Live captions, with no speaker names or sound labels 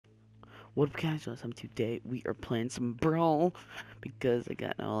What up, guys? Today we are playing some Brawl because I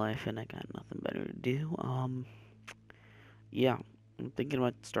got no life and I got nothing better to do. Yeah, I'm thinking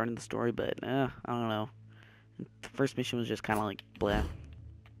about starting the story, but I don't know. The first mission was just kind of like blah.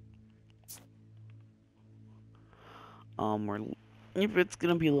 We're if it's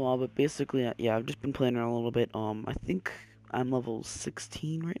gonna be a little while, but basically, yeah, I've just been playing around a little bit. I think I'm level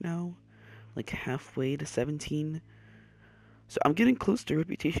 16 right now, like halfway to 17. So I'm getting close to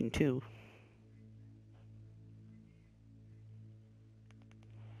reputation too.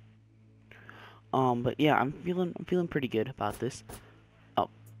 But yeah, I'm feeling pretty good about this. Oh,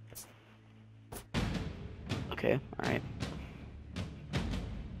 okay, all right.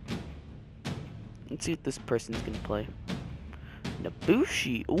 Let's see what this person's gonna play.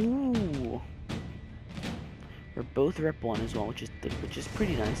 Nabushi, ooh. We're both rep 1 as well, which is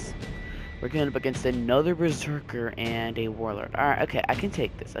pretty nice. We're going up against another Berserker and a Warlord. All right, okay, I can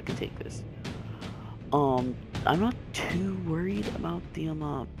take this. I'm not too worried about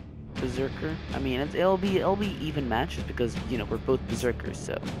the Berserker. I mean, it'll be even matches because we're both Berserkers.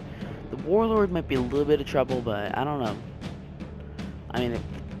 So the Warlord might be a little bit of trouble, but I don't know. I mean, if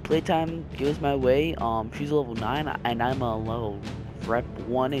playtime goes my way, she's a level 9 and I'm a level rep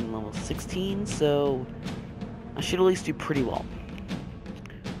 1 and level 16, so I should at least do pretty well.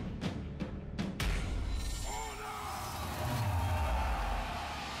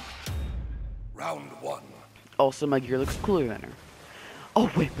 Round 1. Also, my gear looks cooler than her. Oh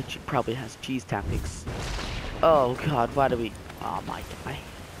wait, but she probably has cheese tactics. Oh god, why do we... Oh my... I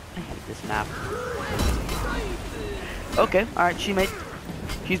hate this map. Okay, alright, she's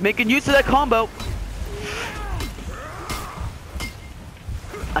making use of that combo.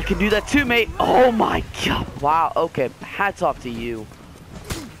 I can do that too, mate. Oh my god. Wow, okay. Hats off to you.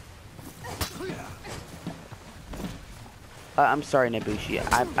 I'm sorry, Nabushi.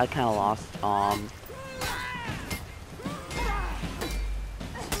 I kind of lost.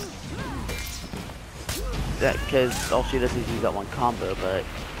 That because all she does is use that one combo, but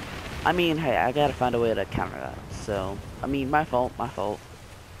I mean, hey, I gotta find a way to counter that. So, I mean, my fault. I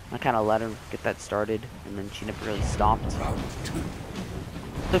kind of let her get that started, and then she never really stopped.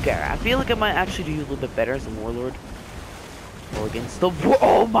 Okay, I feel like I might actually do a little bit better as a Warlord. Or against the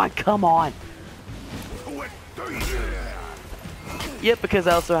oh my, come on! Yep, because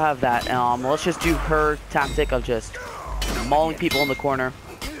I also have that. Let's just do her tactic of just mauling people in the corner.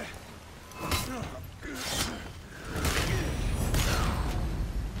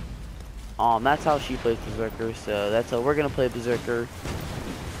 That's how she plays Berserker, so that's how we're gonna play Berserker.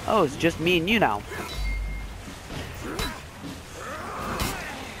 Oh, it's just me and you now.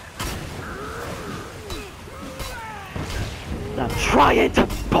 I'm trying to.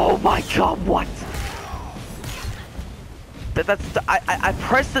 Oh my god, what? I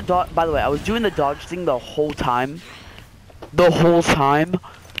pressed the dodge. By the way, I was doing the dodge thing the whole time.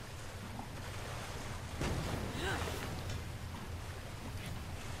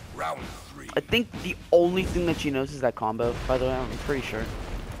 Round 3. I think the only thing that she knows is that combo. By the way, I'm pretty sure.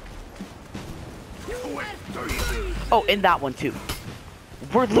 Oh, and that one too.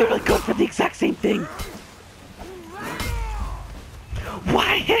 We're literally good for the exact same thing.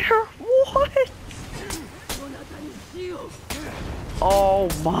 Why hit her? What? Oh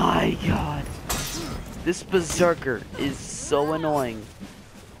my god. This Berserker is so annoying.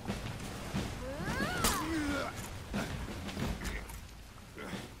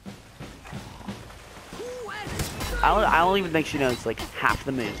 I don't even think she knows like half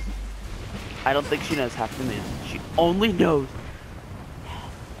the moves. I don't think she knows half the moves. She only knows.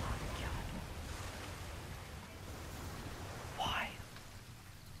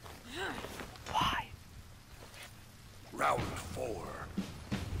 Round 4.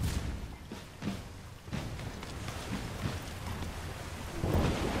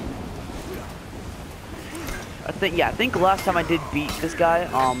 I think last time I did beat this guy,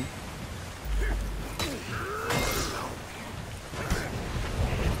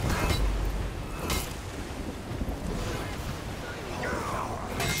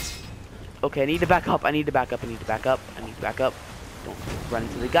 okay, I need to back up. Don't run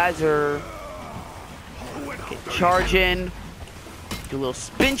into the geyser. Okay, charge in. Do a little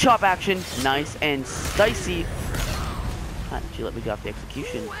spin chop action. Nice and dicey. She let me go off the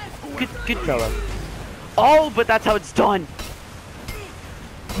execution. Good fella. Oh, but that's how it's done.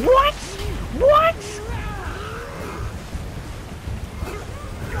 What? What?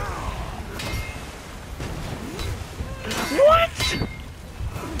 What?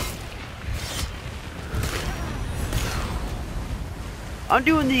 I'm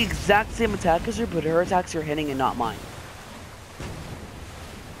doing the exact same attack as her, but her attacks are hitting and not mine.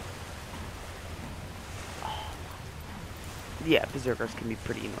 Yeah, berserkers can be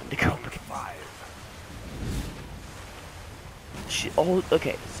pretty annoying to go Round against. 5.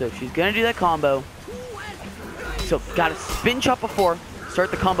 Okay, so she's gonna do that combo. So gotta spin chop before,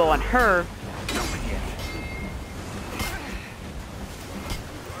 start the combo on her.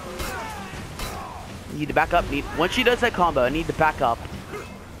 Need to back up. Once she does that combo, I need to back up.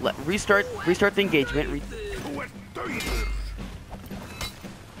 Restart the engagement.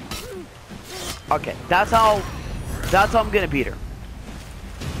 Okay, that's how I'm gonna beat her.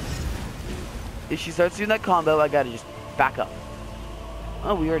 If she starts doing that combo, I gotta just back up.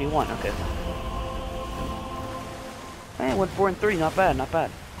 Oh, we already won. Okay. Hey, 1, 4, and 3. Not bad. Not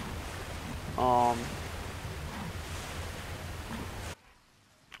bad.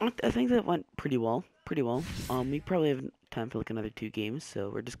 I think that went pretty well. Pretty well. We probably have time for like another 2 games, so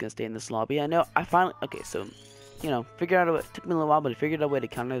we're just gonna stay in this lobby. I know. I finally. Okay, so you know, figured out a way. It took me a little while, but I figured out a way to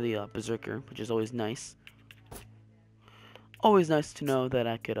counter the berserker, which is always nice. Always nice to know that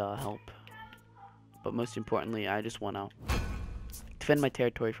I could help. But most importantly, I just want to defend my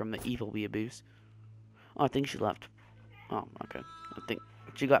territory from the evil weeaboos. Oh, I think she left. Oh, okay. I think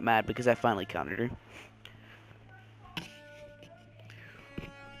she got mad because I finally countered her.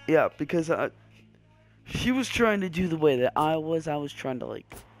 Yeah, because she was trying to do the way that I was trying to, like...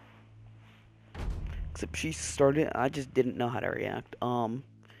 Except she started, I just didn't know how to react.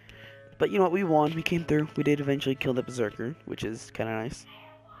 But you know what, we won, we came through. We did eventually kill the berserker, which is kind of nice.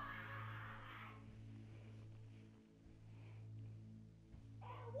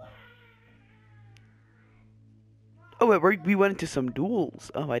 Oh, wait, we went into some duels.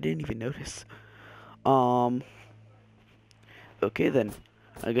 Oh, I didn't even notice. Okay then.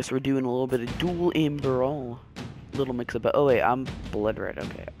 I guess we're doing a little bit of Duel and Brawl. Little mix up. Oh wait, I'm blood red.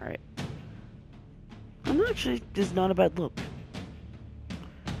 Okay, alright. I'm actually just not a bad look.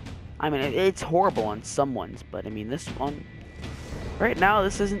 I mean, it's horrible on some ones, but I mean this one right now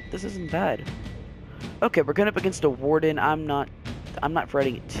this isn't bad. Okay, we're going up against a warden. I'm not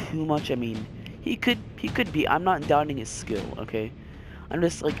fretting it too much. I mean, he could be. I'm not doubting his skill, okay? I'm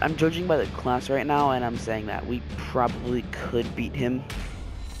just like I'm judging by the class right now, and I'm saying that we probably could beat him.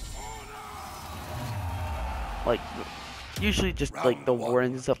 Like usually just like the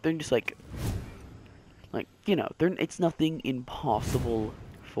wardens and stuff, they're just like you know, it's nothing impossible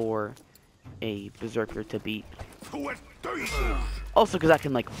for a berserker to beat. Also, because I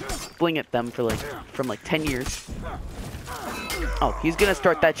can like fling at them for like from like 10 years. Oh, he's gonna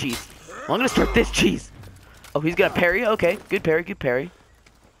start that cheese. Well, I'm gonna start this cheese. Oh, he's gonna parry. Okay, good parry, good parry.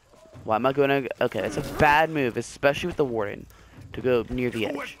 Why am I gonna? Okay, it's a bad move, especially with the warden, to go near the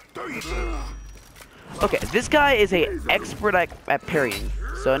edge. Okay, this guy is a expert at parrying,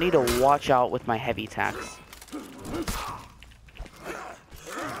 so I need to watch out with my heavy attacks.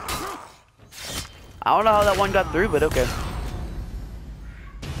 I don't know how that one got through, but okay.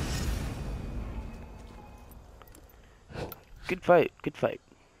 Good fight, good fight.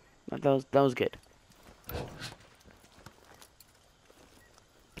 That was good.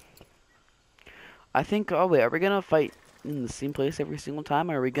 I think. Oh wait, are we gonna fight in the same place every single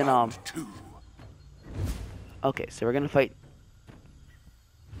time, or are we gonna? Okay, so we're gonna fight.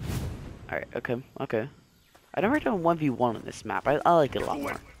 All right. Okay. Okay. I never done 1v1 on this map. I like it a lot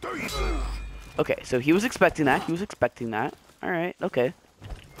more. Okay, so he was expecting that. He was expecting that. All right. Okay.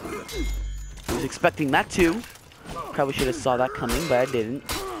 He was expecting that too. Probably should have saw that coming, but I didn't.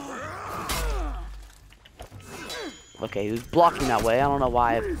 Okay, he was blocking that way. I don't know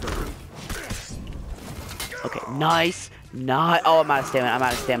why. Okay, nice. Oh, I'm out of stamina. I'm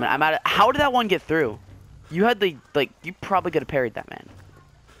out of stamina. How did that one get through? You had the, like, you probably could have parried that, man.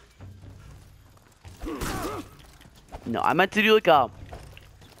 No, I meant to do, like, a...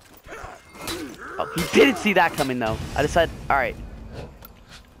 Oh, he didn't see that coming, though. I decided, alright.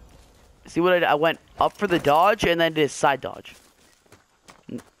 See what I did? I went up for the dodge, and then did a side dodge.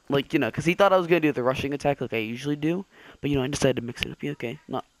 Like, you know, because he thought I was going to do the rushing attack like I usually do. But, you know, I decided to mix it up. Yeah, okay.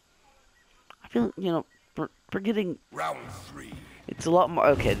 Not... I feel, you know, for getting... Round 3. It's a lot more...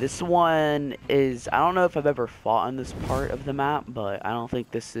 Okay, this one is... I don't know if I've ever fought on this part of the map, but I don't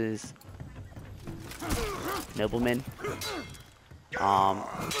think this is... Nobleman.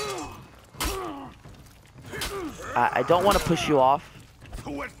 I don't want to push you off.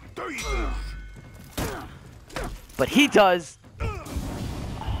 But he does!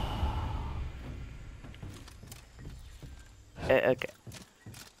 Okay.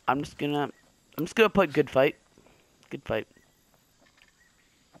 I'm just gonna put good fight. Good fight.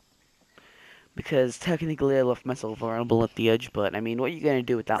 Because technically I left myself vulnerable at the edge, but I mean, what are you gonna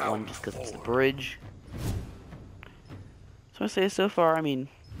do with that one just because it's the bridge? So I say so far, I mean,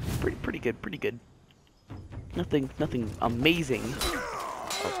 pretty good, pretty good. Nothing amazing.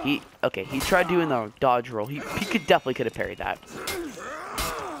 Oh, he tried doing the dodge roll. He definitely could have parried that.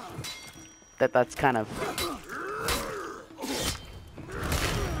 That's kind of.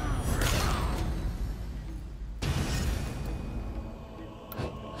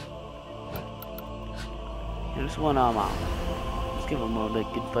 I just want let's give him more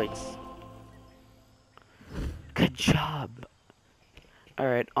like good fights. Good job. All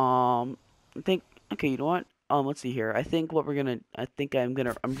right. I think. Okay. You know what? Let's see here. I think what we're gonna.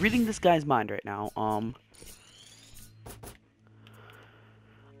 I'm reading this guy's mind right now.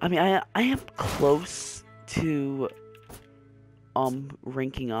 I mean, I am close to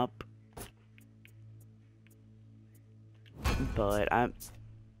ranking up, but I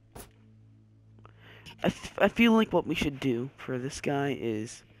feel like what we should do for this guy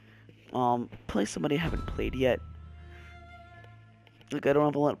is play somebody I haven't played yet. Like I don't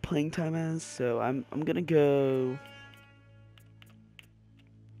have a lot of playing time as, so I'm gonna go.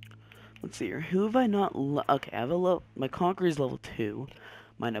 Let's see here. Who have I not? Okay, I have my Conqueror is level 2.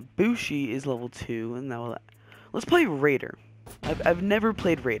 My Nabushi is level 2, and now let's play Raider. I've never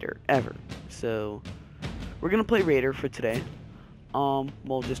played Raider ever, so we're gonna play Raider for today.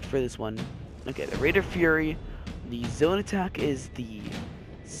 Well, just for this one. Okay, the Raider Fury. The zone attack is the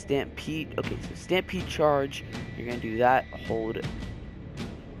Stampede. Okay, so Stampede charge. You're gonna do that. Hold.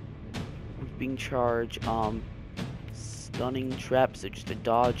 Being charge. Stunning trap. So just a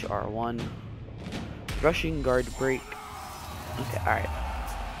dodge. R1. Rushing guard break. Okay, all right.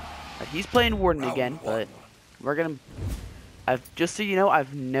 He's playing Warden again, but we're gonna. Just so you know,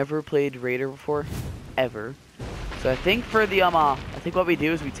 I've never played Raider before, ever. So I think for the I think what we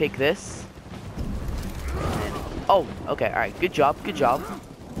do is we take this. And, oh, okay, all right, good job.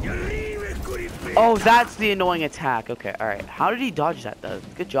 Oh, that's the annoying attack. Okay, all right. How did he dodge that though?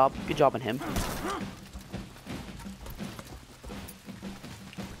 Good job on him.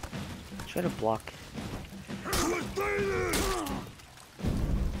 Try to block.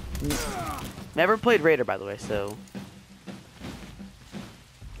 Never played Raider, by the way, so.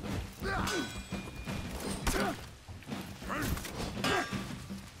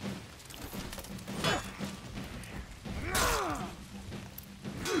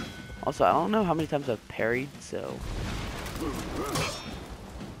 Also, I don't know how many times I've parried, so.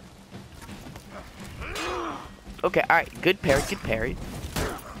 Okay, alright, good parry.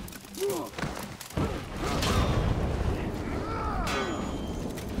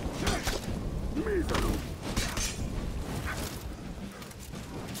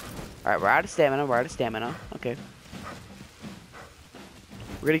 Alright, we're out of stamina. Okay.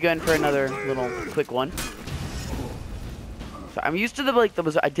 We're gonna go in for another little quick one. So I'm used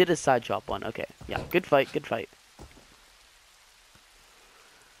to I did a side chop one. Okay, yeah, good fight.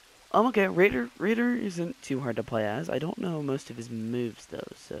 Okay, Raider isn't too hard to play as. I don't know most of his moves though,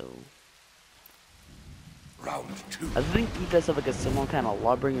 so. Round 2. I think he does have like a similar kind of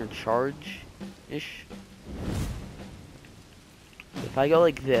Lawbringer charge-ish. If I go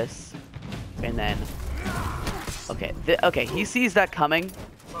like this, and then, okay, okay, he sees that coming.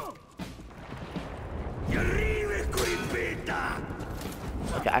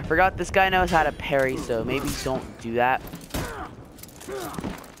 Okay, I forgot this guy knows how to parry, so maybe don't do that.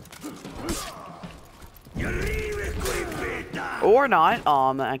 Or not.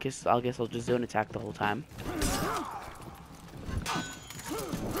 I guess I'll just zone attack the whole time.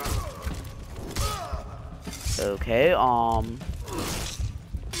 Okay,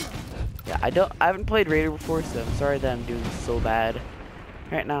 yeah, I haven't played Raider before, so I'm sorry that I'm doing so bad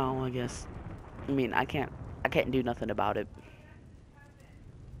right now, I guess. I mean, I can't do nothing about it.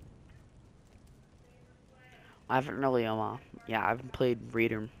 I haven't really, yeah, I haven't played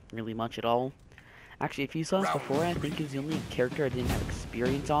Raider really much at all. Actually, if you saw this before, I think it's the only character I didn't have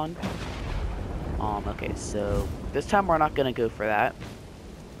experience on. Okay, so this time we're not gonna go for that.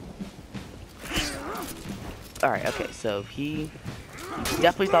 Alright, okay, so he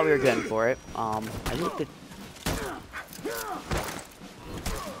definitely thought we were going for it. I think that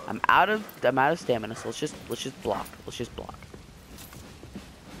I'm out of stamina, so let's just block.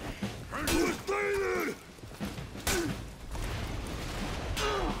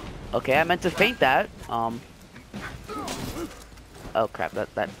 Okay, I meant to feint that. Oh crap, that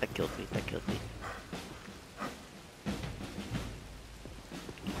killed me.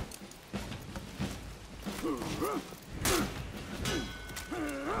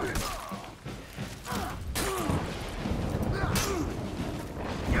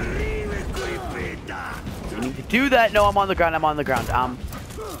 You need to do that. No, I'm on the ground.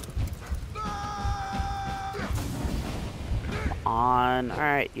 On.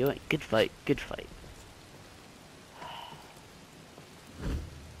 Alright, good fight.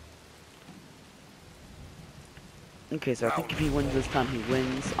 Okay, so I think if he wins this time, he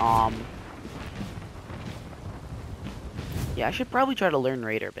wins. Yeah, I should probably try to learn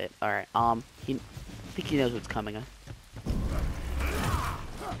Raider a bit. Alright, I think he knows what's coming.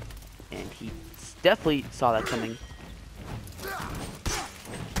 And he definitely saw that coming.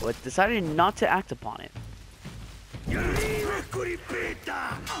 But decided not to act upon it.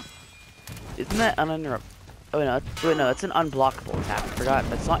 Isn't that uninterrupted? Oh no, wait, no, it's an unblockable attack. I forgot,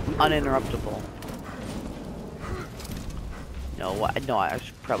 that's not uninterruptible. No, I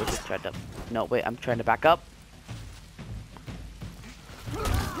probably should try to... No, wait, I'm trying to back up.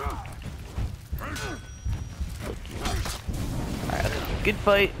 Alright, okay. Good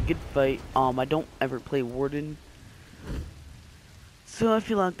fight, good fight. I don't ever play Warden. So I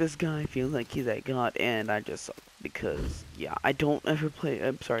feel like this guy feels like he's that god, and I just suck because, yeah, I don't ever play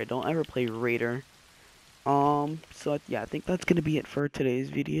Raider. Yeah, I think that's gonna be it for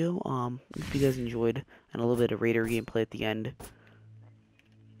today's video. If you guys enjoyed, and a little bit of Raider gameplay at the end.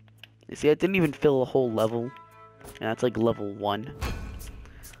 You see, I didn't even fill a whole level, and that's like level 1.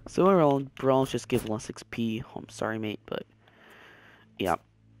 So overall, Brawl's just give less XP. I'm sorry, mate, but yeah.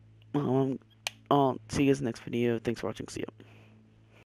 I'll see you guys in the next video. Thanks for watching. See ya.